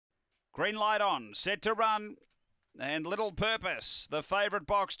Green light on, set to run. And Little Purpose, the favourite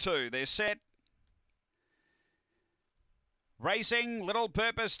box 2. They're set. Racing, Little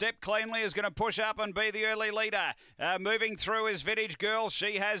Purpose, step cleanly, is going to push up and be the early leader. Moving through is Vintage Girl.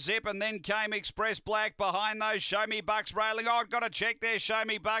 She has Zip, and then came Express Black behind those. Show Me Bucks railing. Oh, got to check there. Show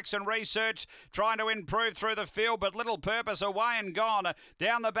Me Bucks and Research trying to improve through the field, but Little Purpose away and gone.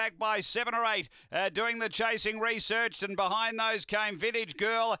 Down the back by 7 or 8. Doing the chasing Research, and behind those came Vintage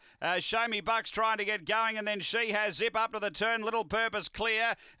Girl. Show Me Bucks trying to get going, and then she has Zip up to the turn. Little Purpose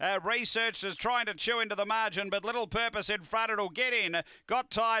clear. Research is trying to chew into the margin, but Little Purpose in front. It'll get in.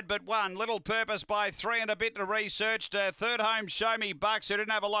 Got tied but won. Little Purpose by 3 and a bit to Researched. Third home, Show Me Bucks, who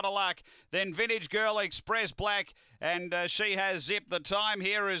didn't have a lot of luck. Then Vintage Girl, Express Black, and she has Zip. The time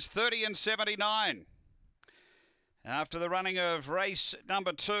here is 30 and 79. After the running of race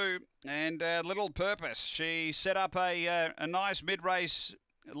number 2 and Little Purpose, she set up a nice mid-race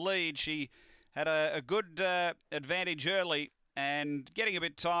lead. She had a good advantage early, and getting a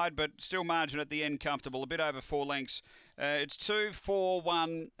bit tired, but still margin at the end comfortable, a bit over 4 lengths. It's 2, 4,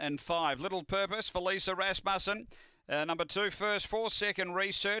 1 and 5. Little Purpose for Lisa Rasmussen. Number 2 first, 4 second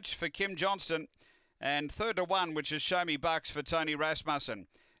Research for Kim Johnston. And 3rd to 1, which is Show Me Bucks for Tony Rasmussen.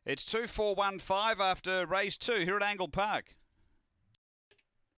 It's 2, 4, 1, 5 after race 2 here at Angle Park.